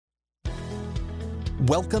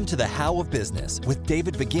Welcome to The How of Business with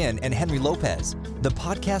David Begin and Henry Lopez, the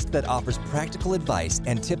podcast that offers practical advice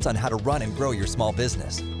and tips on how to run and grow your small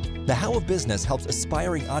business. The How of Business helps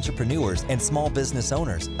aspiring entrepreneurs and small business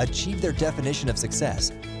owners achieve their definition of success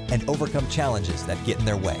and overcome challenges that get in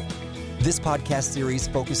their way. This podcast series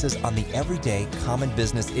focuses on the everyday common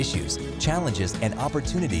business issues, challenges, and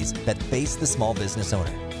opportunities that face the small business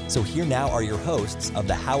owner. So here now are your hosts of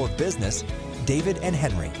The How of Business, David and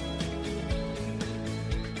Henry.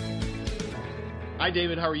 Hi,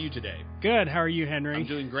 David. How are you today? Good. How are you, Henry? I'm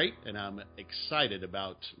doing great, and I'm excited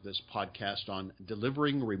about this podcast on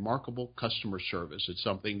delivering remarkable customer service. It's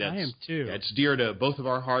something that's, I am too. It's dear to both of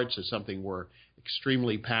our hearts. It's something we're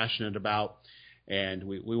extremely passionate about, and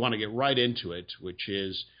we want to get right into it, which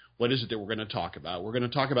is, what is it that we're going to talk about? We're going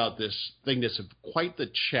to talk about this thing that's quite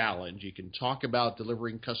the challenge. You can talk about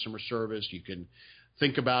delivering customer service. You can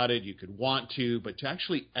think about it. You could want to, but to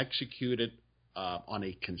actually execute it on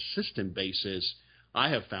a consistent basis,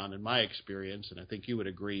 I have found in my experience, and I think you would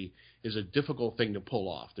agree, is a difficult thing to pull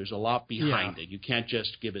off. There's a lot behind it. You can't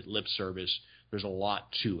just give it lip service. There's a lot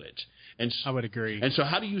to it. And I would agree. And so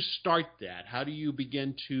how do you start that? How do you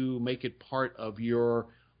begin to make it part of your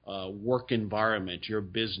work environment, your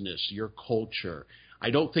business, your culture?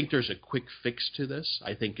 I don't think there's a quick fix to this.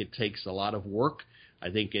 I think it takes a lot of work.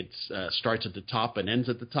 I think it starts at the top and ends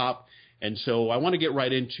at the top. And so I want to get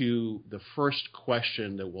right into the first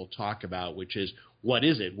question that we'll talk about, which is, what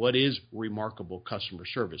is it? What is remarkable customer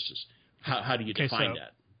services? How do you define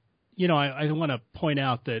that? You know, I want to point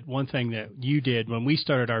out that one thing that you did when we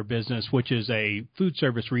started our business, which is a food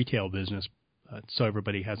service retail business, so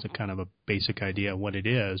everybody has a kind of a basic idea of what it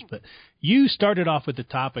is, but you started off with the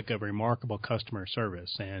topic of remarkable customer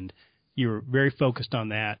service, and you were very focused on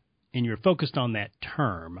that, and you're focused on that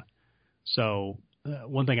term. So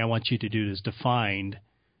one thing I want you to do is define,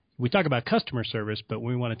 we talk about customer service, but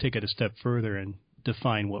we want to take it a step further and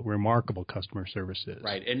define what remarkable customer service is.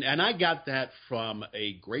 Right, and I got that from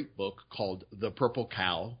a great book called The Purple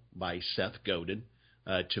Cow by Seth Godin.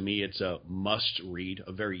 To me, it's a must-read,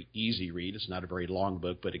 a very easy read. It's not a very long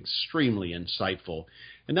book, but extremely insightful.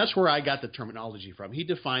 And that's where I got the terminology from. He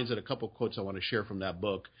defines it, a couple of quotes I want to share from that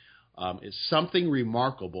book, is something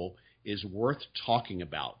remarkable is worth talking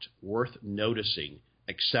about, worth noticing,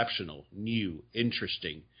 exceptional, new,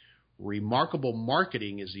 interesting. Remarkable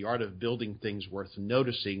marketing is the art of building things worth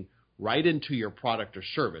noticing right into your product or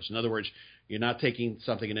service. In other words, you're not taking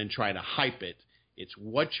something and then trying to hype it. It's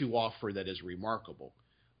what you offer that is remarkable.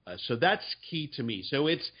 So that's key to me. So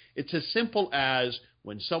it's as simple as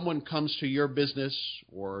when someone comes to your business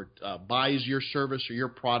or buys your service or your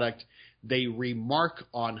product, they remark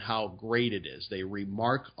on how great it is. They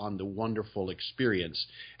remark on the wonderful experience.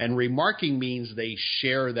 And remarking means they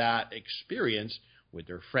share that experience with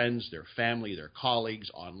their friends, their family, their colleagues,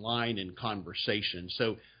 online, in conversation.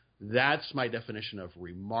 So that's my definition of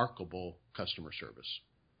remarkable customer service.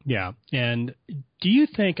 Yeah. And do you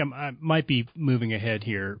think, I might be moving ahead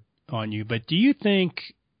here on you, but do you think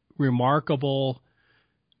remarkable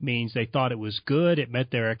means they thought it was good, it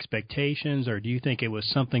met their expectations, or do you think it was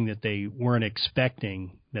something that they weren't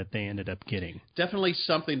expecting that they ended up getting? Definitely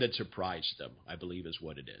something that surprised them, I believe is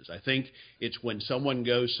what it is. I think it's when someone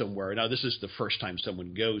goes somewhere. Now, this is the first time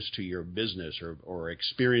someone goes to your business or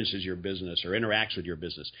experiences your business or interacts with your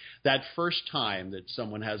business. That first time that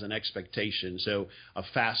someone has an expectation, so a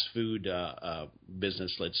fast food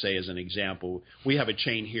business, let's say as an example, we have a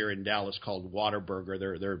chain here in Dallas called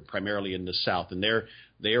Whataburger. They're primarily in the South, and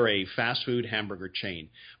they're a fast food hamburger chain.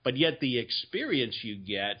 But yet the experience you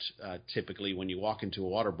get typically when you walk into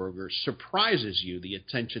a Whataburger surprises you. The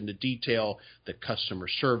attention to detail, the customer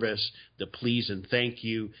service, the please and thank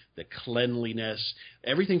you, the cleanliness,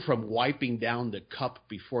 everything from wiping down the cup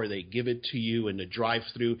before they give it to you in the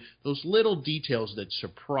drive-thru, those little details that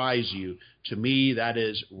surprise you. To me, that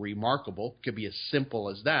is remarkable. It could be as simple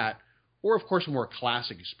as that. Or, of course, a more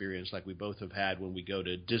classic experience like we both have had when we go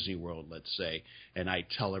to Disney World, let's say, and I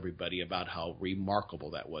tell everybody about how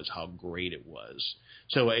remarkable that was, how great it was.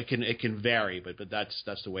 So it can vary, but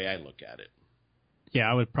that's the way I look at it.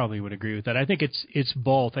 Yeah, I would agree with that. I think it's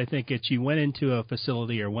both. I think it's you went into a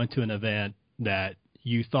facility or went to an event that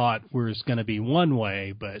you thought was going to be one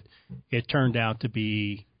way, but it turned out to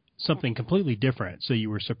be something completely different. So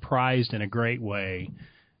you were surprised in a great way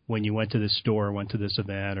when you went to this store, went to this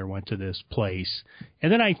event, or went to this place.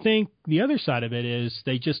 And then I think the other side of it is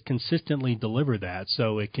they just consistently deliver that.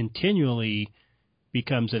 So it continually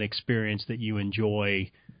becomes an experience that you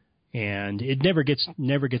enjoy, and it never gets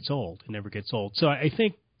old. It never gets old. So I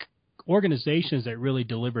think organizations that really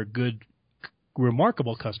deliver good,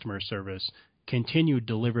 remarkable customer service continue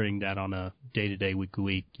delivering that on a day-to-day,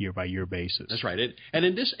 week-to-week, year-by-year basis. That's right. And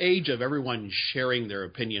in this age of everyone sharing their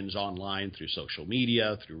opinions online through social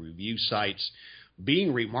media, through review sites,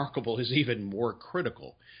 being remarkable is even more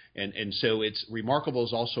critical. And so it's remarkable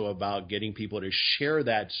is also about getting people to share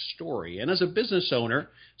that story. And as a business owner,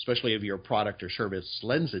 especially if your product or service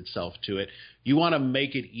lends itself to it, you want to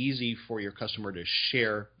make it easy for your customer to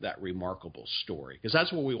share that remarkable story, because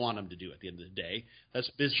that's what we want them to do at the end of the day. That's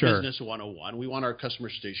business 101. We want our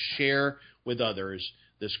customers to share with others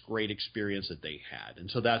this great experience that they had.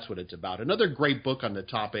 And so that's what it's about. Another great book on the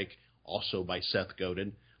topic, also by Seth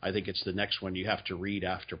Godin, I think it's the next one you have to read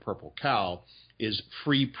after Purple Cow, is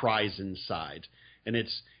Free Prize Inside. And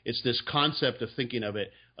it's this concept of thinking of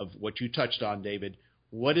it, of what you touched on, David.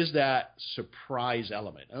 What is that surprise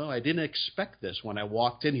element? Oh, I didn't expect this when I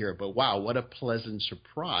walked in here, but wow, what a pleasant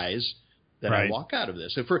surprise that I walk out of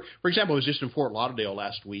this. So for example, I was just in Fort Lauderdale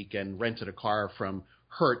last week and rented a car from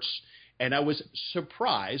Hertz. And I was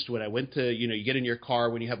surprised when I went to, you get in your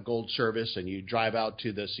car when you have gold service and you drive out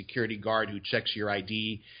to the security guard who checks your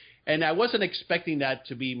ID. And I wasn't expecting that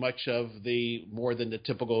to be much of more than the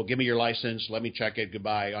typical, give me your license, let me check it,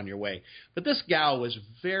 goodbye, on your way. But this gal was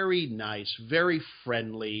very nice, very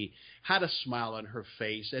friendly, had a smile on her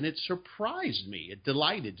face, and it surprised me. It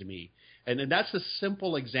delighted me. And that's a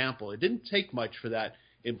simple example. It didn't take much for that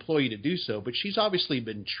employee to do so, but she's obviously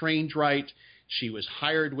been trained right. She was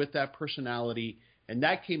hired with that personality, and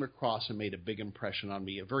that came across and made a big impression on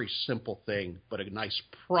me, a very simple thing, but a nice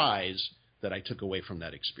prize that I took away from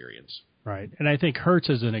that experience. Right. And I think Hertz,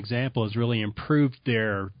 as an example, has really improved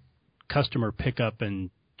their customer pickup and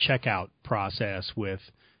checkout process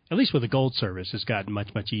at least with the gold service, it's gotten much,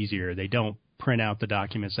 much easier. They don't print out the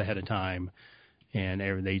documents ahead of time, and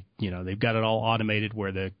they've got it all automated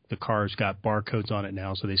where the car's got barcodes on it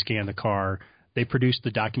now, so they scan the car. They produce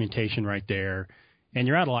the documentation right there, and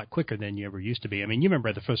you're out a lot quicker than you ever used to be. I mean, you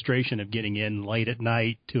remember the frustration of getting in late at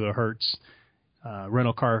night to a Hertz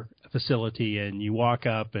rental car facility, and you walk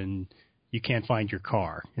up and you can't find your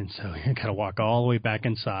car, and so you got to walk all the way back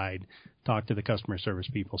inside, talk to the customer service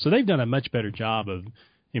people. So they've done a much better job of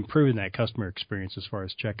improving that customer experience as far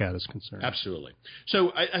as checkout is concerned. Absolutely.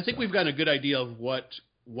 So I think we've got a good idea of what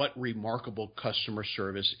remarkable customer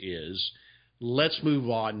service is. Let's move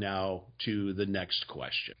on now to the next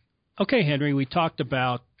question. Okay, Henry, we talked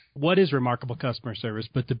about what is remarkable customer service,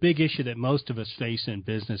 but the big issue that most of us face in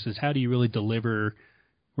business is how do you really deliver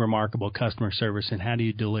remarkable customer service, and how do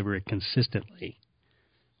you deliver it consistently?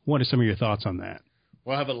 What are some of your thoughts on that?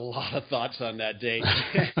 Well, I have a lot of thoughts on that, Dave.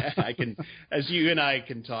 As you and I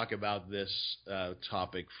can talk about this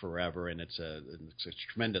topic forever, and it's a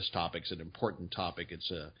tremendous topic. It's an important topic. It's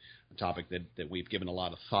a topic that we've given a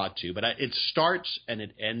lot of thought to. But it starts and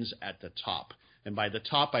it ends at the top. And by the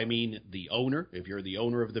top, I mean the owner. If you're the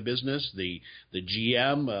owner of the business, the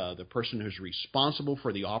GM, the person who's responsible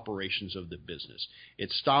for the operations of the business. It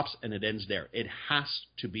stops and it ends there. It has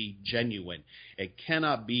to be genuine. It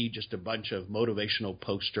cannot be just a bunch of motivational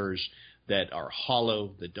posters that are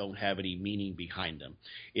hollow, that don't have any meaning behind them.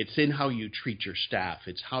 It's in how you treat your staff.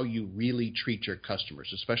 It's how you really treat your customers,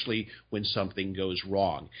 especially when something goes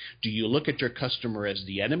wrong. Do you look at your customer as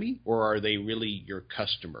the enemy, or are they really your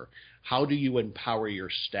customer? How do you empower your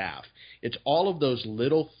staff? It's all of those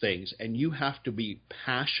little things, and you have to be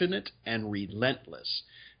passionate and relentless.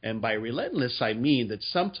 And by relentless, I mean that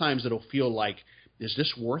sometimes it'll feel like, is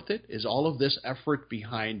this worth it? Is all of this effort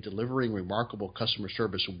behind delivering remarkable customer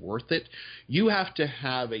service worth it? You have to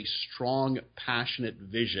have a strong, passionate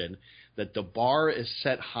vision that the bar is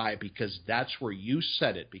set high because that's where you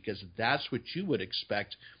set it, because that's what you would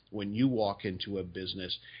expect when you walk into a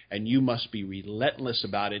business, and you must be relentless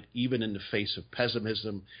about it, even in the face of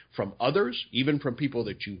pessimism from others, even from people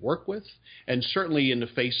that you work with, and certainly in the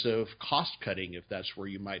face of cost cutting, if that's where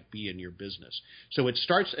you might be in your business. So it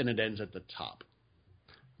starts and it ends at the top.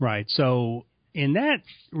 Right. So in that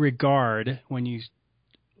regard,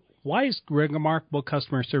 why is remarkable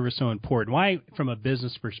customer service so important? Why, from a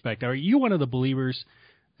business perspective, are you one of the believers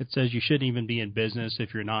that says you shouldn't even be in business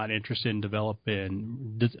if you're not interested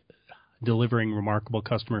in delivering remarkable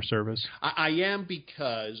customer service? I am,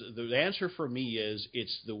 because the answer for me is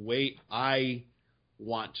it's the way I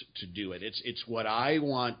want to do it. It's what I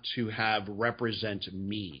want to have represent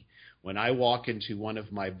me. When I walk into one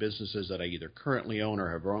of my businesses that I either currently own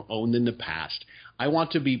or have owned in the past, I want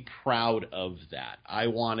to be proud of that. I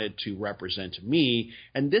want it to represent me,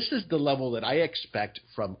 and this is the level that I expect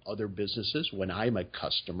from other businesses when I'm a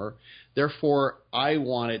customer. Therefore, I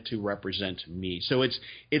want it to represent me. So it's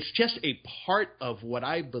just a part of what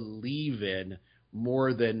I believe in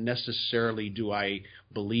more than necessarily do I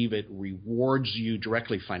believe it rewards you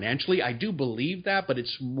directly financially. I do believe that, but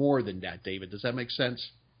it's more than that, David. Does that make sense?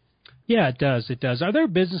 Yeah, it does. It does. Are there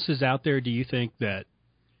businesses out there, do you think, that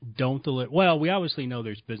don't deliver? Well, we obviously know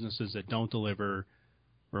there's businesses that don't deliver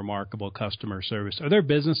remarkable customer service. Are there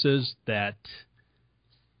businesses that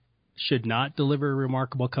should not deliver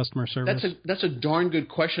remarkable customer service? That's a darn good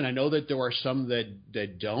question. I know that there are some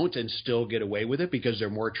that don't and still get away with it because they're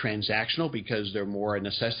more transactional, because they're more a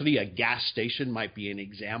necessity. A gas station might be an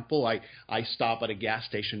example. I stop at a gas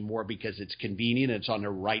station more because it's convenient. It's on the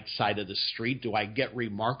right side of the street. Do I get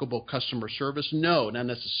remarkable customer service? No, not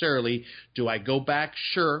necessarily. Do I go back?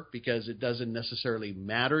 Sure, because it doesn't necessarily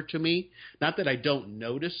matter to me. Not that I don't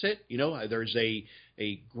notice it. There's a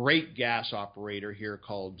great gas operator here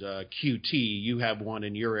called QT. You have one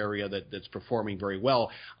in your area that's performing very well.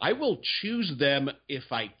 I will choose them if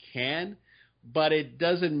I can, but it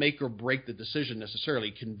doesn't make or break the decision necessarily.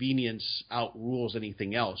 Convenience outrules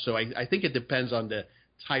anything else. So I think it depends on the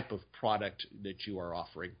type of product that you are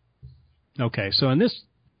offering. Okay, so in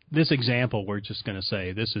this example, we're just going to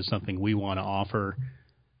say this is something we want to offer,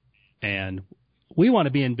 and we want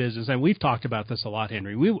to be in business, and we've talked about this a lot,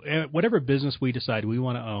 Henry. Whatever business we decide we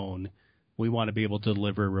want to own, we want to be able to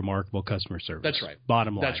deliver remarkable customer service. That's right.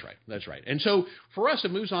 Bottom line. That's right. And so for us,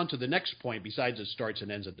 it moves on to the next point besides it starts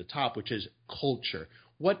and ends at the top, which is culture.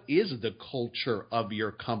 What is the culture of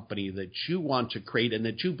your company that you want to create and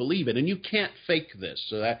that you believe in? And you can't fake this.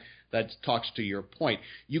 So that talks to your point.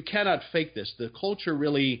 You cannot fake this. The culture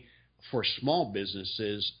really, for small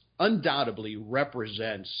businesses, undoubtedly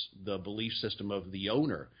represents the belief system of the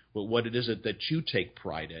owner, but what it is that you take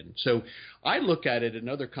pride in. So I look at it, and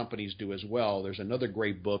other companies do as well. There's another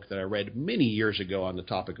great book that I read many years ago on the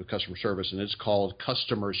topic of customer service, and it's called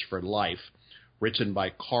Customers for Life, written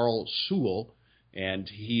by Carl Sewell, and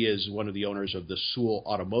he is one of the owners of the Sewell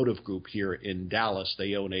Automotive Group here in Dallas.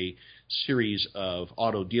 They own a series of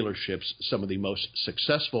auto dealerships, some of the most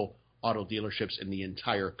successful auto dealerships in the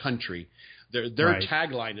entire country. Their right.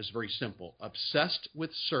 Tagline is very simple: obsessed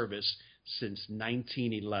with service since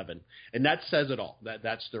 1911. And that says it all.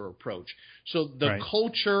 That's their approach. So the right.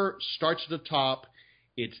 culture starts at the top.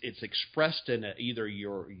 It's expressed in either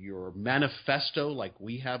your manifesto, like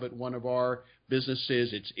we have at one of our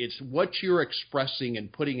businesses. It's what you're expressing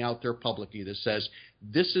and putting out there publicly that says,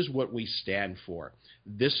 this is what we stand for.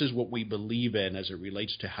 This is what we believe in as it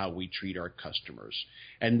relates to how we treat our customers.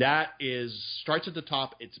 And that starts at the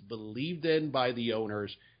top. It's believed in by the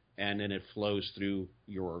owners, and then it flows through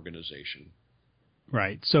your organization.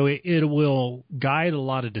 Right. So it will guide a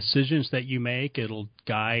lot of decisions that you make. It'll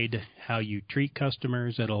guide how you treat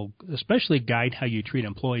customers. It'll especially guide how you treat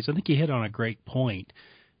employees. I think you hit on a great point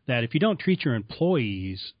that if you don't treat your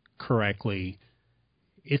employees correctly,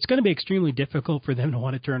 it's going to be extremely difficult for them to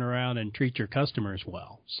want to turn around and treat your customers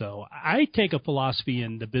well. So I take a philosophy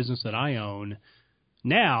in the business that I own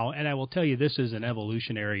now, and I will tell you this is an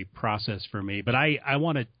evolutionary process for me, but I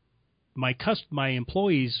want to my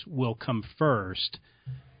employees will come first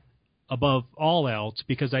above all else,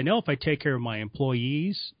 because I know if I take care of my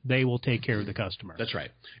employees, they will take care of the customer. That's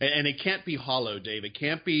right. And it can't be hollow, Dave. It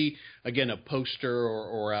can't be, again, a poster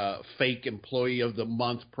or a fake employee of the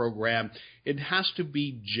month program. It has to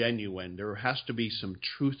be genuine. There has to be some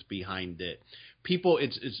truth behind it. People,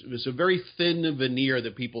 it's a very thin veneer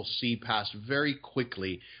that people see past very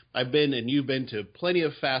quickly. I've been, and you've been, to plenty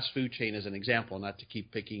of fast food chain as an example, not to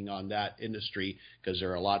keep picking on that industry because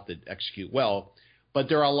there are a lot that execute well, but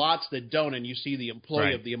there are lots that don't, and you see the employee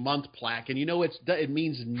right. of the month plaque, and you know it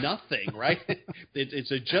means nothing, right?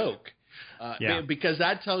 It's a joke. Because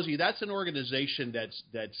that tells you that's an organization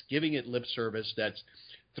that's giving it lip service, that's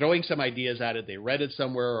throwing some ideas at it. They read it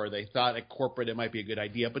somewhere, or they thought at corporate it might be a good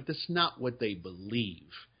idea, but that's not what they believe,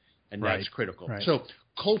 and right. that's critical. Right. So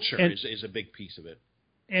culture is a big piece of it.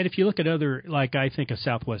 And if you look at other, like I think of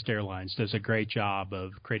Southwest Airlines does a great job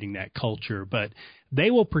of creating that culture, but they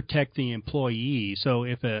will protect the employee. So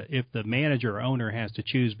if the manager or owner has to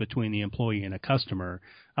choose between the employee and a customer,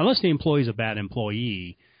 unless the employee is a bad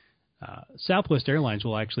employee, Southwest Airlines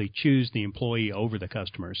will actually choose the employee over the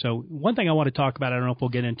customer. So one thing I want to talk about, I don't know if we'll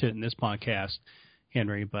get into it in this podcast,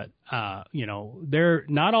 Henry, but they're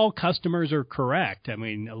not all customers are correct. I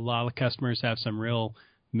mean, a lot of customers have some real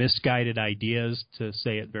misguided ideas, to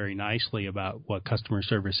say it very nicely, about what customer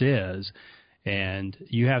service is, and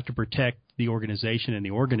you have to protect the organization and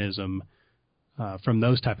the organism from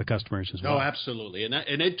those type of customers as well. Oh, absolutely. And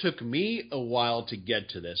it took me a while to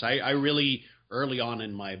get to this. I really early on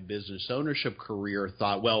in my business ownership career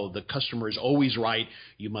thought, well, the customer is always right.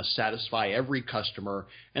 You must satisfy every customer.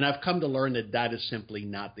 And I've come to learn that that is simply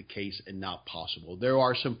not the case and not possible. There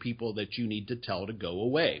are some people that you need to tell to go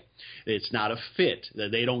away. It's not a fit,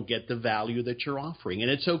 that they don't get the value that you're offering. And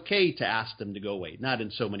it's okay to ask them to go away. Not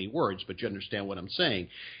in so many words, but you understand what I'm saying.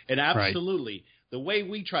 And absolutely. Right. The way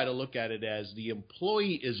we try to look at it as the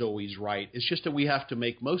employee is always right, it's just that we have to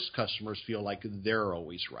make most customers feel like they're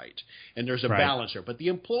always right. And there's a balance there. But the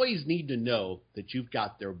employees need to know that you've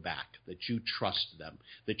got their back, that you trust them,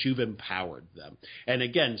 that you've empowered them. And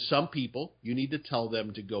again, some people, you need to tell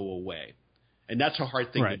them to go away. And that's a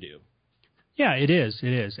hard thing to do. Yeah, it is.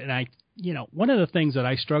 It is. And one of the things that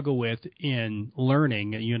I struggle with in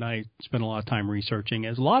learning, you and I spend a lot of time researching,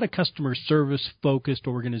 is a lot of customer service-focused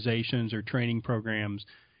organizations or training programs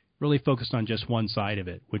really focused on just one side of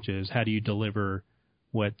it, which is how do you deliver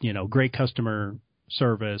great customer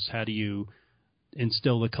service? How do you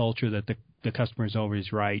instill the culture that the customer is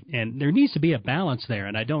always right? And there needs to be a balance there,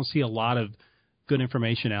 and I don't see a lot of good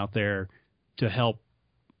information out there to help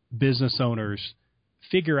business owners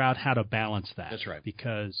figure out how to balance that. That's right.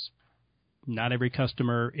 Because not every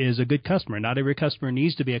customer is a good customer. Not every customer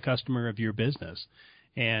needs to be a customer of your business.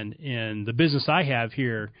 And in the business I have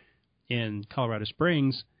here in Colorado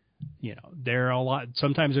Springs,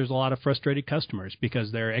 sometimes there's a lot of frustrated customers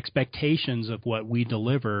because their expectations of what we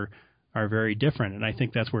deliver are very different. And I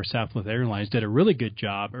think that's where Southwest Airlines did a really good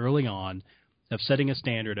job early on of setting a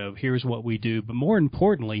standard of here's what we do, but more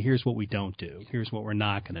importantly, here's what we don't do. Here's what we're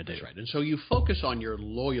not going to do. That's right. And so you focus on your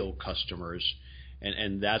loyal customers,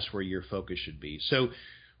 and that's where your focus should be. So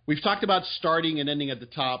we've talked about starting and ending at the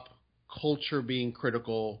top, culture being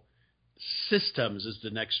critical. Systems is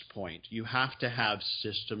the next point. You have to have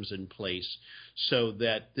systems in place so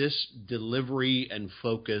that this delivery and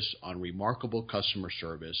focus on remarkable customer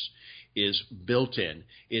service is built in.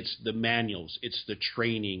 It's the manuals, it's the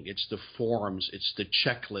training, it's the forms, it's the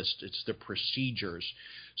checklist, it's the procedures,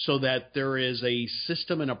 so that there is a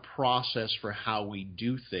system and a process for how we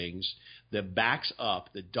do things that backs up,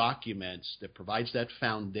 that documents, that provides that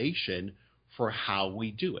foundation for how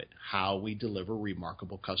we do it, how we deliver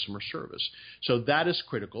remarkable customer service. So that is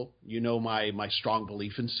critical. You know my strong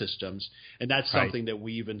belief in systems, and that's something that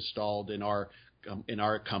we've installed in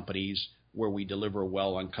our companies where we deliver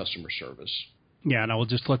well on customer service. Yeah, and I will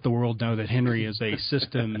just let the world know that Henry is a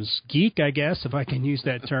systems geek, I guess, if I can use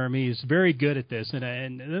that term. He's very good at this.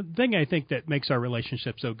 And the thing I think that makes our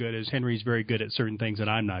relationship so good is Henry's very good at certain things that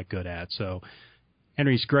I'm not good at. So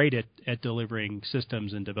Henry's great at delivering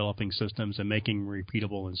systems and developing systems and making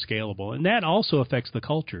repeatable and scalable. And that also affects the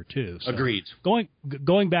culture, too. So agreed.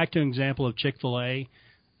 Going back to an example of Chick-fil-A,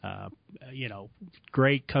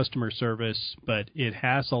 great customer service, but it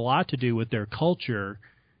has a lot to do with their culture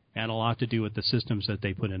and a lot to do with the systems that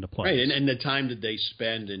they put into place. Right, and the time that they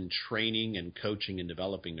spend in training and coaching and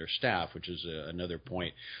developing their staff, which is another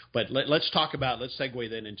point. But let's segue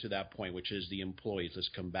then into that point, which is the employees. Let's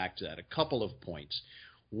come back to that. A couple of points.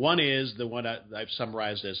 One is the one I've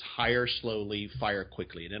summarized as hire slowly, fire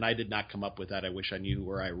quickly. And I did not come up with that. I wish I knew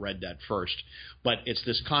where I read that first. But it's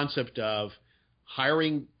this concept of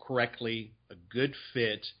hiring correctly, a good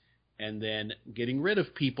fit, and then getting rid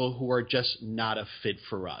of people who are just not a fit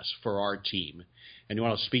for us, for our team. And you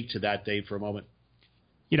want to speak to that, Dave, for a moment?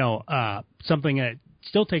 Something that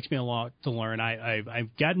still takes me a lot to learn.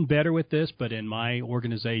 I've gotten better with this, but in my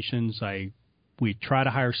organizations, we try to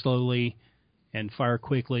hire slowly and fire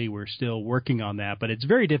quickly. We're still working on that, but it's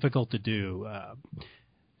very difficult to do.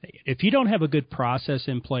 If you don't have a good process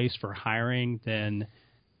in place for hiring, then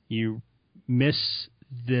you miss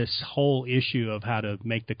this whole issue of how to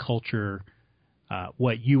make the culture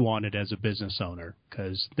what you wanted as a business owner,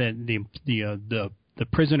 because then the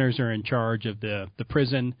prisoners are in charge of the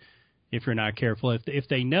prison. If you're not careful, if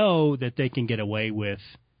they know that they can get away with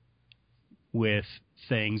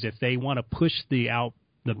things, if they want to push the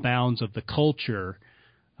bounds of the culture,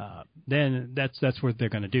 then that's what they're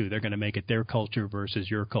going to do. They're going to make it their culture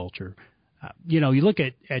versus your culture. You look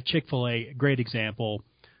at Chick-fil-A, great example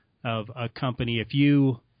of a company.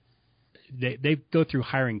 They go through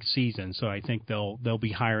hiring season, so I think they'll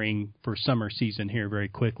be hiring for summer season here very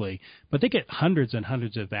quickly. But they get hundreds and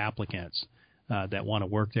hundreds of applicants that want to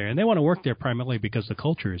work there, and they want to work there primarily because the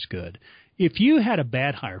culture is good. If you had a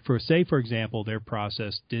bad hire, for example, their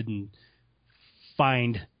process didn't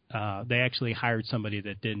find they actually hired somebody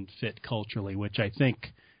that didn't fit culturally, which I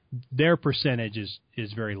think their percentage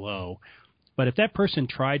is very low. But if that person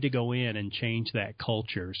tried to go in and change that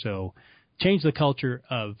culture, so change the culture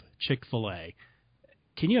of Chick-fil-A,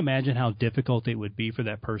 can you imagine how difficult it would be for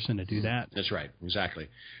that person to do that? That's right, exactly.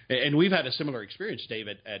 And we've had a similar experience,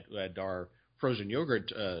 David, at our frozen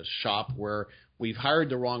yogurt shop, where we've hired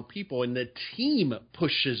the wrong people and the team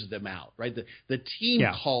pushes them out, right? The team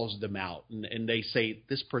calls them out and they say,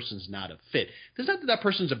 this person's not a fit. It's not that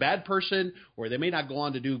person's a bad person or they may not go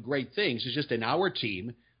on to do great things. It's just in our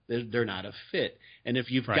team, they're not a fit. And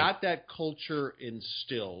if you've got that culture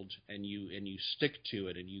instilled and you stick to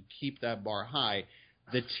it and you keep that bar high,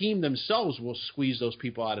 the team themselves will squeeze those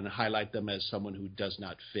people out and highlight them as someone who does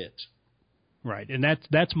not fit. Right, and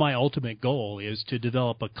that's my ultimate goal, is to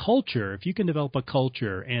develop a culture. If you can develop a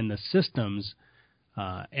culture and the systems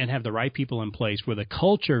and have the right people in place where the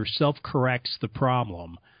culture self-corrects the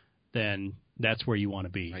problem, then that's where you want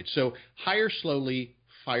to be. Right, so hire slowly,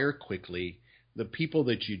 fire quickly. The people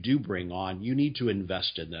that you do bring on, you need to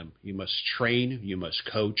invest in them. You must train, you must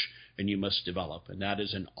coach, and you must develop. And that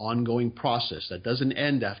is an ongoing process that doesn't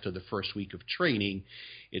end after the first week of training.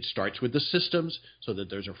 It starts with the systems so that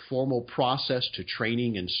there's a formal process to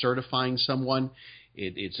training and certifying someone.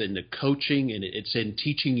 It's in the coaching, and it's in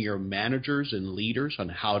teaching your managers and leaders on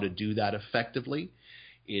how to do that effectively.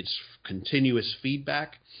 It's continuous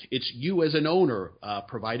feedback. It's you as an owner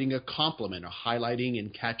providing a compliment or highlighting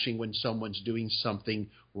and catching when someone's doing something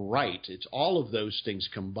right. It's all of those things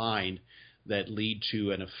combined that lead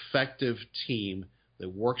to an effective team that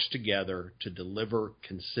works together to deliver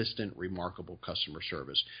consistent, remarkable customer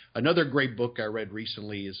service. Another great book I read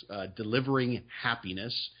recently is Delivering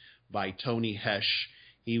Happiness by Tony Hesh.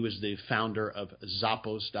 He was the founder of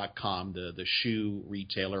Zappos.com, the shoe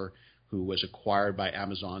retailer, who was acquired by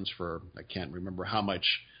Amazon's for, I can't remember how much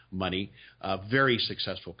money, a very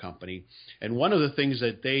successful company. And one of the things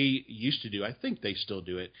that they used to do, I think they still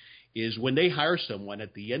do it, is when they hire someone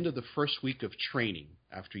at the end of the first week of training,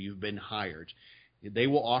 after you've been hired, they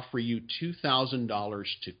will offer you $2,000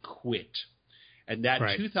 to quit. And that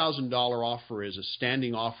 $2,000 offer is a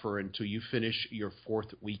standing offer until you finish your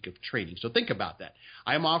fourth week of training. So think about that.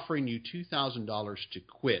 I'm offering you $2,000 to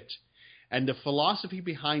quit. And the philosophy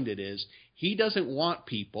behind it is he doesn't want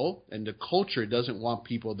people, and the culture doesn't want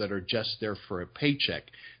people that are just there for a paycheck.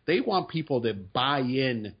 They want people that buy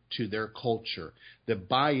in to their culture, that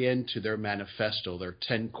buy into their manifesto, their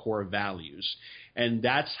 10 core values. And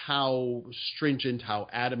that's how stringent, how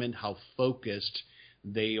adamant, how focused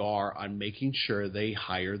they are on making sure they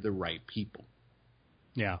hire the right people.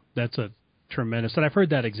 Yeah, that's a tremendous, and I've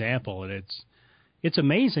heard that example, and it's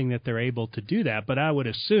amazing that they're able to do that, but I would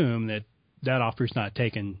assume that offer's not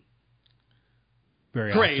taken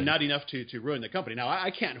very often. Not enough to ruin the company. Now, I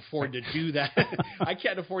can't afford to do that. I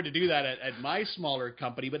can't afford to do that at my smaller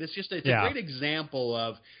company, but it's a great example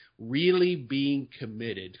of really being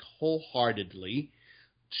committed wholeheartedly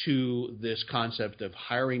to this concept of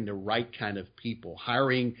hiring the right kind of people,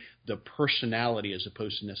 hiring the personality as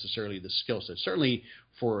opposed to necessarily the skill set. Certainly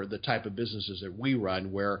for the type of businesses that we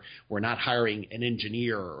run, where we're not hiring an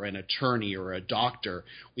engineer or an attorney or a doctor.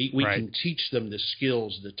 We can teach them the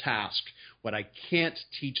skills, the task. What I can't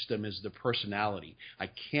teach them is the personality. I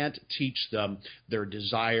can't teach them their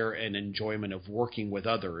desire and enjoyment of working with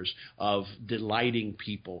others, of delighting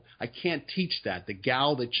people. I can't teach that. The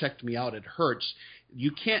gal that checked me out at Hertz,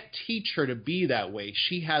 you can't teach her to be that way.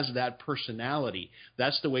 She has that personality.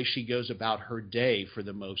 That's the way she goes about her day for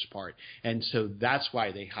the most part. And so that's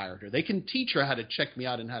why they hired her. They can teach her how to check me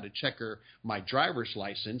out and how to check my driver's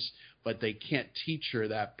license, but they can't teach her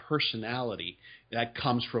that personality that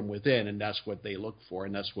comes from within, and that's what they look for,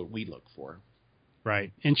 and that's what we look for.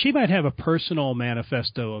 Right. And she might have a personal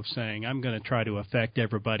manifesto of saying, I'm going to try to affect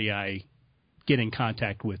everybody I get in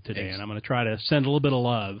contact with today, and I'm going to try to send a little bit of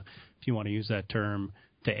love, if you want to use that term,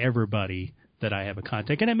 to everybody that I have a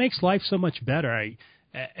contact. And it makes life so much better.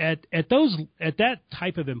 At that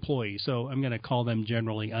type of employee, so I'm going to call them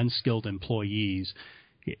generally unskilled employees,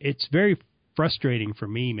 it's very frustrating for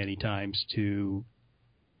me many times to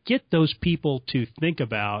get those people to think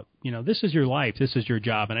about, this is your life, this is your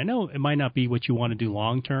job. And I know it might not be what you want to do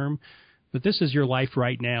long term, but this is your life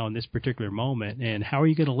right now in this particular moment. And how are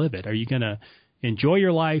you going to live it? Are you going to enjoy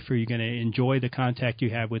your life? Are you going to enjoy the contact you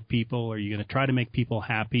have with people? Are you going to try to make people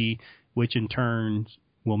happy, which in turn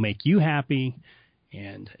will make you happy?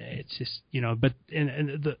 And it's just,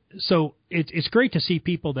 so it's great to see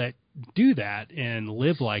people that do that and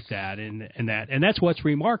live like that. And that's what's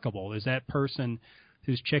remarkable, is that person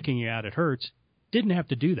who's checking you out at Hertz didn't have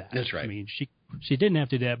to do that. That's right. I mean, she didn't have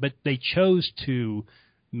to do that, but they chose to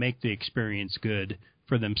make the experience good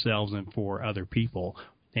for themselves and for other people.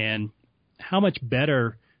 And how much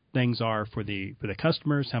better things are for the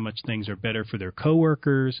customers, how much things are better for their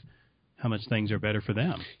coworkers, much things are better for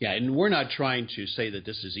them. Yeah, and we're not trying to say that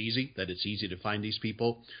this is easy, that it's easy to find these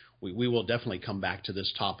people. We will definitely come back to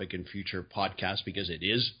this topic in future podcasts because it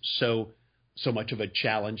is so much of a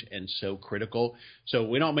challenge and so critical. So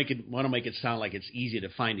we don't want to make it sound like it's easy to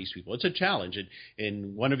find these people. It's a challenge. And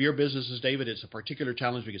in one of your businesses, David, it's a particular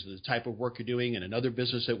challenge because of the type of work you're doing. And another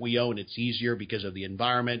business that we own, it's easier because of the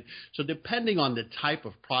environment. So depending on the type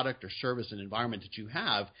of product or service and environment that you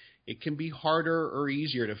have, it can be harder or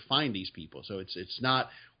easier to find these people. So it's not,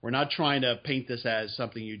 we're not trying to paint this as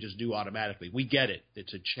something you just do automatically. We get it.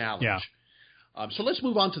 It's a challenge. Yeah. So let's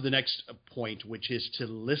move on to the next point, which is to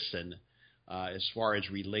listen. As far as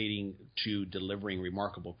relating to delivering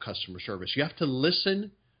remarkable customer service. You have to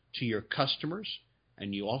listen to your customers,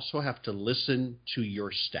 and you also have to listen to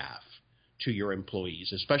your staff, to your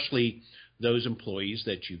employees, especially those employees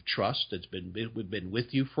that you trust, that's been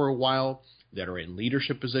with you for a while, that are in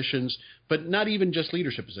leadership positions, but not even just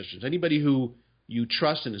leadership positions. Anybody who you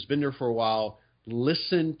trust and has been there for a while,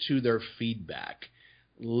 listen to their feedback.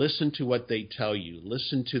 Listen to what they tell you.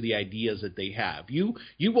 Listen to the ideas that they have. You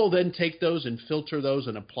will then take those and filter those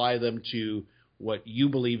and apply them to what you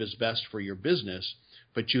believe is best for your business,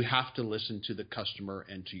 but you have to listen to the customer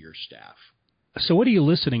and to your staff. So what are you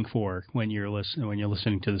listening for when you're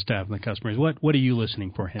listening to the staff and the customers? What are you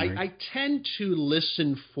listening for, Henry? I tend to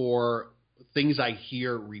listen for things I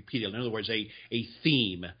hear repeatedly. In other words, a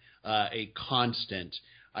theme, a constant.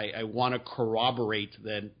 I want to corroborate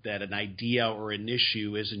that an idea or an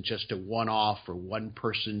issue isn't just a one-off or one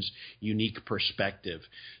person's unique perspective.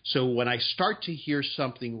 So when I start to hear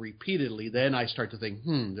something repeatedly, then I start to think,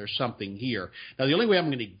 there's something here. Now, the only way I'm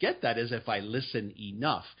going to get that is if I listen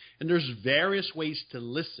enough. And there's various ways to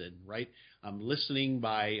listen, right? I'm listening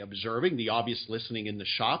by observing, the obvious listening in the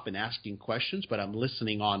shop and asking questions, but I'm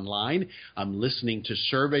listening online. I'm listening to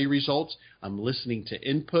survey results. I'm listening to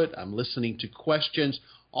input. I'm listening to questions.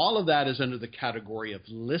 All of that is under the category of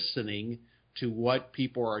listening to what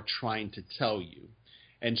people are trying to tell you.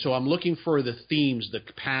 And so I'm looking for the themes, the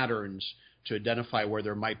patterns, to identify where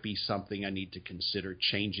there might be something I need to consider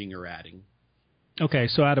changing or adding. Okay,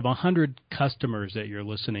 so out of 100 customers that you're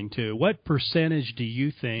listening to, what percentage do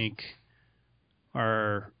you think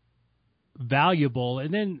are valuable?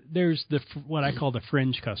 And then there's what I call the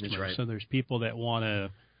fringe customers. Right. So there's people that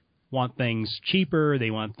want things cheaper,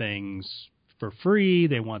 they want things for free,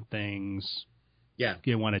 they want things. Yeah,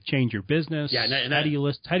 you want to change your business. Yeah, and how do you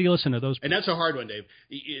listen to those people? And that's a hard one, Dave.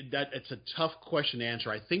 It's a tough question to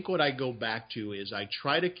answer. I think what I go back to is I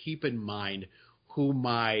try to keep in mind who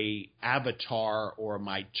my avatar or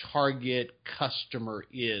my target customer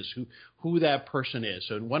is, who that person is.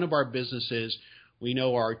 So in one of our businesses, we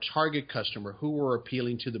know our target customer, who we're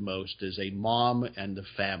appealing to the most, is a mom and the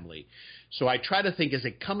family. So I try to think, is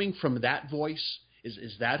it coming from that voice?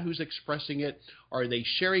 Is that who's expressing it? Are they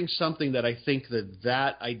sharing something that I think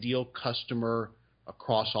that ideal customer,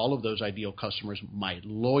 across all of those ideal customers, my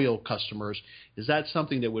loyal customers, is that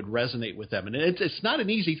something that would resonate with them? And it's not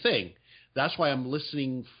an easy thing. That's why I'm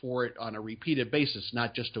listening for it on a repeated basis,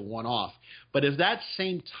 not just a one-off. But if that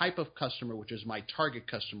same type of customer, which is my target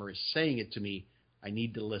customer, is saying it to me, I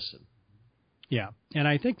need to listen. Yeah, and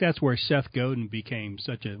I think that's where Seth Godin became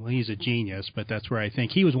he's a genius, but that's where I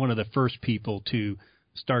think he was one of the first people to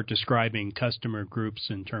start describing customer groups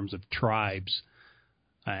in terms of tribes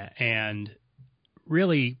and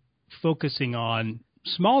really focusing on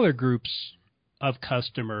smaller groups of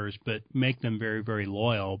customers, but make them very, very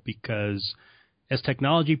loyal, because as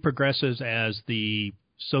technology progresses, as the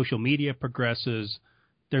social media progresses,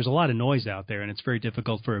 there's a lot of noise out there, and it's very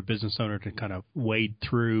difficult for a business owner to kind of wade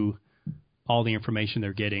through all the information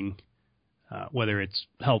they're getting, whether it's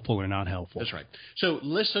helpful or not helpful. That's right. So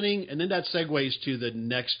listening, and then that segues to the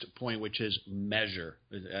next point, which is measure.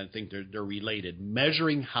 I think they're related.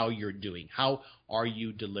 Measuring how you're doing. How are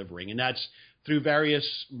you delivering? And that's through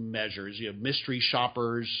various measures. You have mystery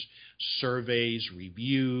shoppers, surveys,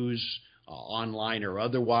 reviews, online or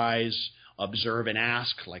otherwise. Observe and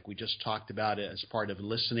ask, like we just talked about it as part of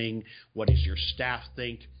listening. What does your staff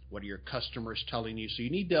think? What are your customers telling you? So you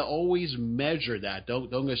need to always measure that.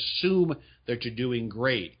 Don't assume that you're doing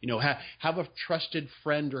great. Have a trusted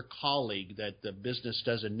friend or colleague that the business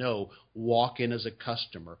doesn't know walk in as a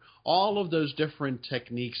customer. All of those different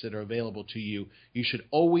techniques that are available to you, you should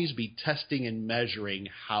always be testing and measuring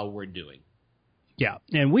how we're doing. Yeah,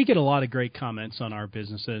 and we get a lot of great comments on our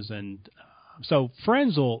businesses, and so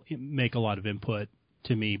friends will make a lot of input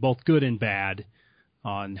to me, both good and bad,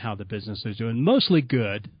 on how the business is doing. Mostly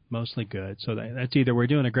good. So that's either we're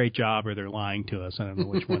doing a great job or they're lying to us. I don't know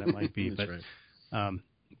which one it might be. That's right.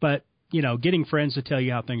 But getting friends to tell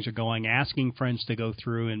you how things are going, asking friends to go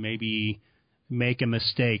through and maybe make a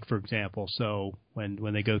mistake, for example. So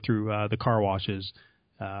when they go through the car washes,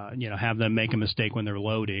 have them make a mistake when they're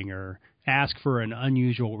loading, or ask for an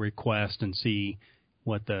unusual request and see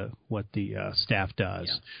what the staff does.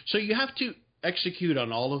 Yeah. So you have to execute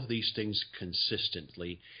on all of these things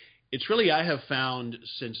consistently. It's really, I have found,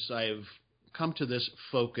 since I've come to this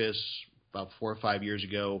focus about 4 or 5 years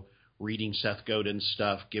ago, reading Seth Godin's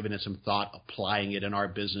stuff, giving it some thought, applying it in our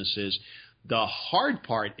businesses, the hard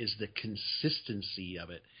part is the consistency of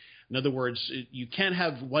it. In other words, you can't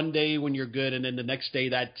have one day when you're good and then the next day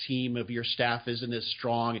that team of your staff isn't as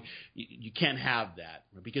strong. You can't have that,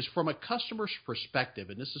 because from a customer's perspective,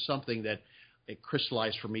 and this is something that it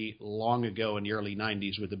crystallized for me long ago in the early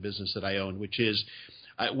 90s with the business that I owned, which is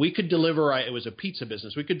we could deliver, it was a pizza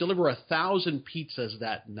business, we could deliver 1,000 pizzas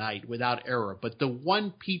that night without error. But the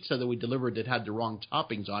one pizza that we delivered that had the wrong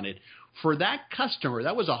toppings on it, for that customer,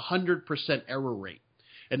 that was 100% error rate.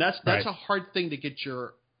 And that's right. A hard thing to get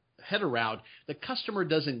your head around. The customer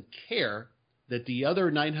doesn't care that the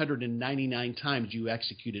other 999 times you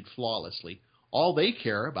executed flawlessly. All they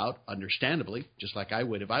care about, understandably, just like I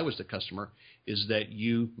would if I was the customer, is that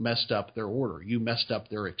you messed up their order. You messed up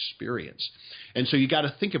their experience. And so you got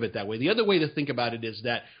to think of it that way. The other way to think about it is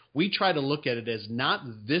that we try to look at it as not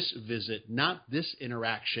this visit, not this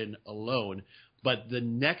interaction alone, but the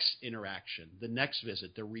next interaction, the next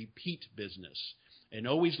visit, the repeat business, and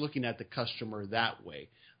always looking at the customer that way.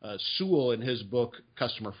 Sewell, in his book,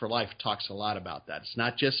 Customer for Life, talks a lot about that. It's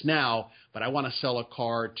not just now, but I want to sell a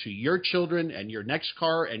car to your children and your next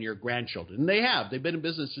car and your grandchildren. And they have. They've been in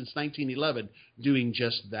business since 1911 doing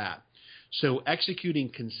just that. So executing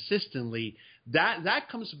consistently, that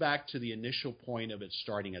comes back to the initial point of it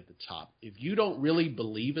starting at the top. If you don't really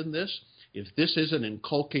believe in this, if this isn't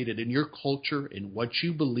inculcated in your culture, in what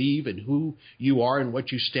you believe and who you are and what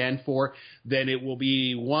you stand for, then it will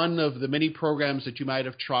be one of the many programs that you might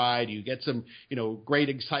have tried. You get some, great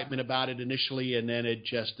excitement about it initially, and then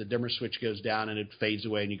the dimmer switch goes down and it fades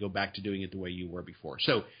away and you go back to doing it the way you were before.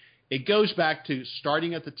 So it goes back to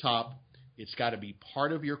starting at the top. It's got to be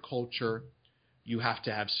part of your culture. You have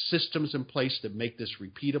to have systems in place that make this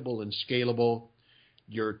repeatable and scalable.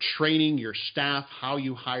 Your training, your staff, how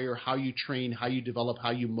you hire, how you train, how you develop, how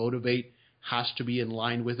you motivate has to be in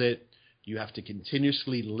line with it. You have to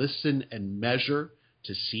continuously listen and measure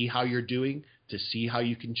to see how you're doing, to see how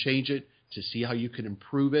you can change it, to see how you can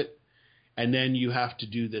improve it. And then you have to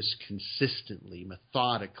do this consistently,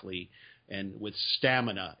 methodically, and with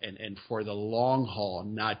stamina and for the long haul,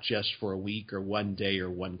 not just for a week or one day or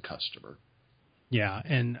one customer. Yeah,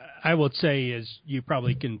 and I would say, as you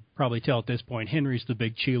can tell at this point, Henry's the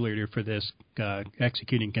big cheerleader for this,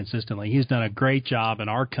 executing consistently. He's done a great job in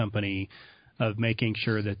our company of making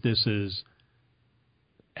sure that this is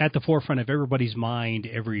at the forefront of everybody's mind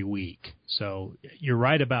every week. So you're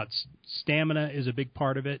right about stamina is a big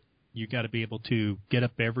part of it. You got to be able to get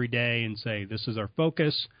up every day and say, this is our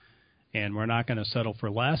focus, and we're not going to settle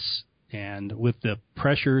for less. And with the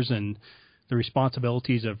pressures and the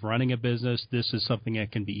responsibilities of running a business, this is something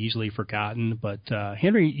that can be easily forgotten. But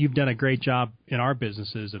Henry, you've done a great job in our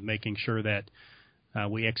businesses of making sure that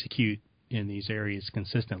we execute in these areas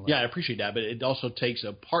consistently. Yeah, I appreciate that. But it also takes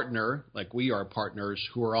a partner, like we are partners,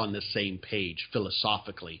 who are on the same page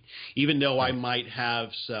philosophically. Even though I might have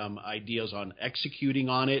some ideas on executing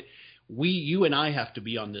on it, you and I have to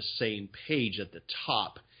be on the same page at the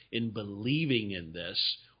top in believing in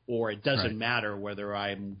this. Or it doesn't matter whether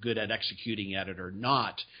I'm good at executing at it or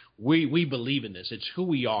not. We believe in this. It's who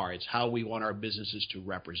we are. It's how we want our businesses to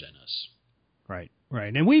represent us. Right.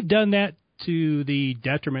 And we've done that to the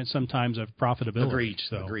detriment sometimes of profitability.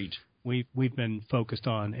 Agreed. We've been focused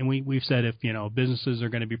on, and we've said if businesses are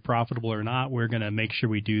going to be profitable or not, we're going to make sure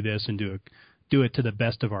we do this and do it to the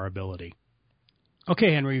best of our ability.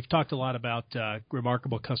 Okay, Henry, we've talked a lot about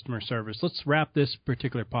remarkable customer service. Let's wrap this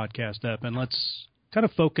particular podcast up, and let's kind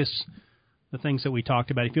of focus the things that we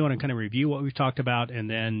talked about. If you want to kind of review what we've talked about, and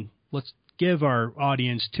then let's give our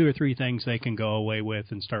audience 2 or 3 things they can go away with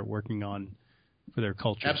and start working on for their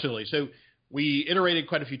culture. Absolutely. So we iterated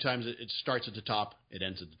quite a few times. It starts at the top. It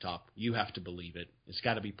ends at the top. You have to believe it. It's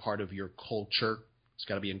got to be part of your culture. It's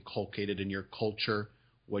got to be inculcated in your culture,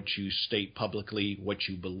 what you state publicly, what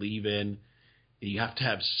you believe in. You have to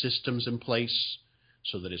have systems in place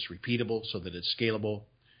so that it's repeatable, so that it's scalable.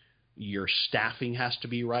 Your staffing has to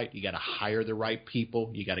be right. You got to hire the right people.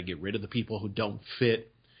 You got to get rid of the people who don't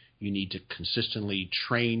fit. You need to consistently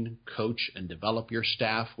train, coach, and develop your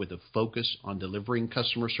staff with a focus on delivering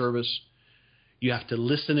customer service. You have to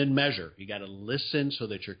listen and measure. You got to listen so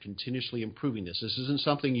that you're continuously improving this. This isn't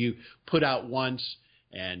something you put out once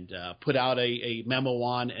and put out a memo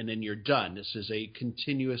on and then you're done. This is a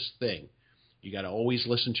continuous thing. You got to always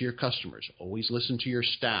listen to your customers, always listen to your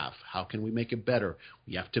staff. How can we make it better?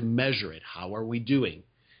 We have to measure it. How are we doing?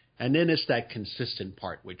 And then it's that consistent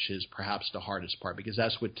part, which is perhaps the hardest part, because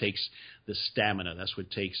that's what takes the stamina. That's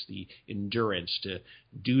what takes the endurance to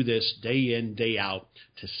do this day in, day out,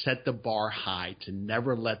 to set the bar high, to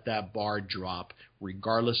never let that bar drop,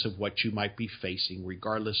 regardless of what you might be facing,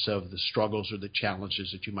 regardless of the struggles or the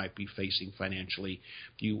challenges that you might be facing financially.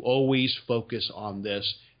 You always focus on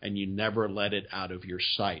this, and you never let it out of your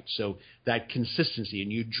sight. So that consistency,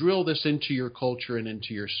 and you drill this into your culture and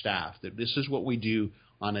into your staff, that this is what we do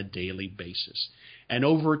on a daily basis. And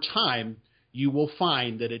over time, you will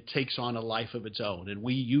find that it takes on a life of its own. And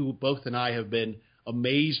you both and I have been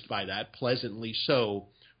amazed by that, pleasantly so,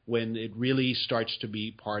 when it really starts to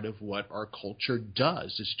be part of what our culture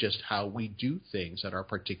does. It's just how we do things at our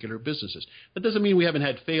particular businesses. That doesn't mean we haven't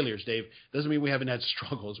had failures, Dave. Doesn't mean we haven't had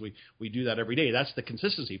struggles. We do that every day. That's the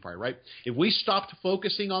consistency part, right? If we stopped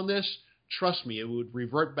focusing on this, trust me, it would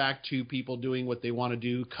revert back to people doing what they want to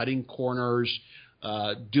do, cutting corners,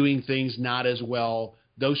 doing things not as well.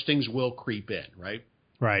 Those things will creep in, right?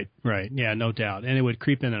 Right. Yeah, no doubt. And it would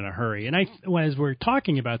creep in a hurry. And as we're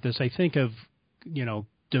talking about this, I think of,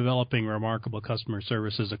 developing remarkable customer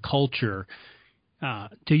service as a culture.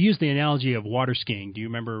 To use the analogy of water skiing, do you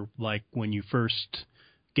remember like when you first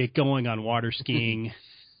get going on water skiing,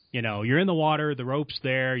 you're in the water, the rope's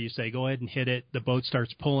there, you say, go ahead and hit it, the boat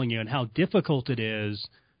starts pulling you, and how difficult it is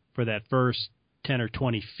for that first 10 or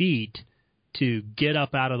 20 feet to get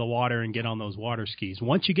up out of the water and get on those water skis.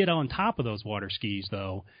 Once you get on top of those water skis,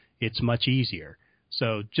 though, it's much easier.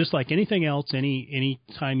 So just like anything else, any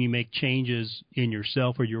time you make changes in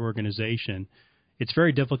yourself or your organization, it's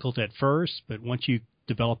very difficult at first, but once you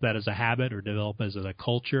develop that as a habit or develop as a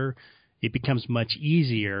culture, it becomes much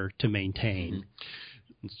easier to maintain.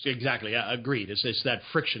 Exactly. Yeah, agreed. It's that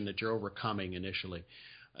friction that you're overcoming initially.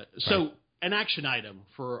 So an action item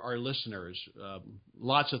for our listeners,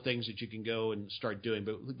 lots of things that you can go and start doing,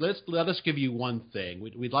 but let us give you one thing.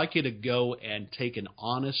 We'd like you to go and take an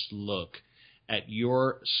honest look at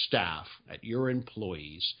your staff, at your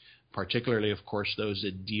employees, particularly, of course, those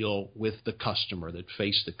that deal with the customer, that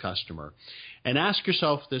face the customer, and ask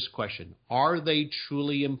yourself this question: are they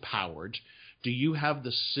truly empowered? Do you have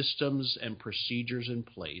the systems and procedures in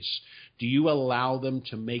place? Do you allow them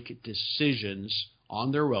to make decisions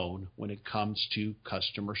on their own when it comes to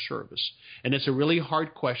customer service? And it's a really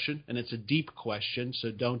hard question, and it's a deep question,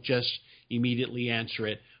 so don't just immediately answer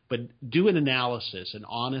it, but do an analysis, an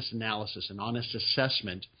honest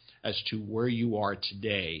assessment as to where you are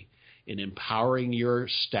today in empowering your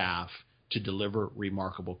staff to deliver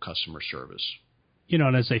remarkable customer service.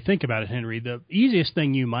 And as I think about it, Henry, the easiest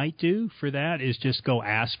thing you might do for that is just go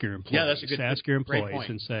ask your employees. Yeah, that's a good Ask your employees great point.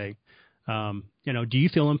 And say, do you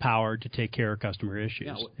feel empowered to take care of customer issues?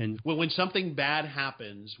 Yeah, and when something bad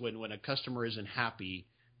happens, when a customer isn't happy,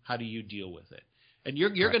 how do you deal with it? And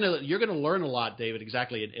you're gonna learn a lot, David,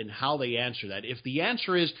 exactly in how they answer that. If the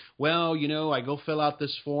answer is, well, I go fill out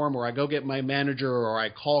this form, or I go get my manager, or I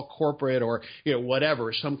call corporate, or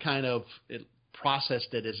whatever, some kind of process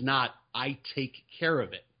that is not, I take care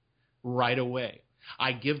of it right away.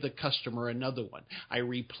 I give the customer another one. I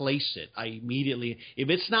replace it. I immediately. If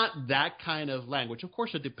it's not that kind of language, of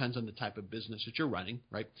course, it depends on the type of business that you're running,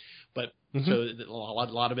 right? But so a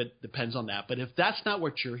lot of it depends on that. But if that's not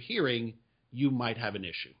what you're hearing, you might have an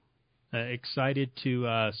issue. Excited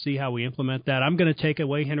to see how we implement that. I'm going to take it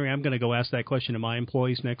away, Henry. I'm going to go ask that question to my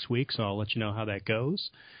employees next week, so I'll let you know how that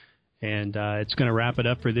goes. And it's going to wrap it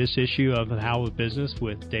up for this issue of The How of Business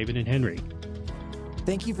with David and Henry.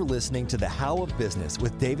 Thank you for listening to The How of Business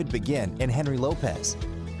with David Begin and Henry Lopez.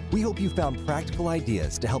 We hope you found practical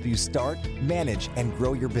ideas to help you start, manage, and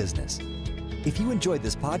grow your business. If you enjoyed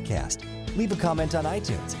this podcast, leave a comment on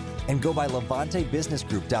iTunes and go by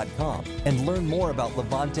LevanteBusinessGroup.com and learn more about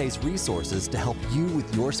Levante's resources to help you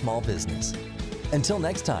with your small business. Until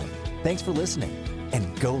next time, thanks for listening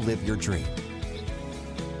and go live your dream.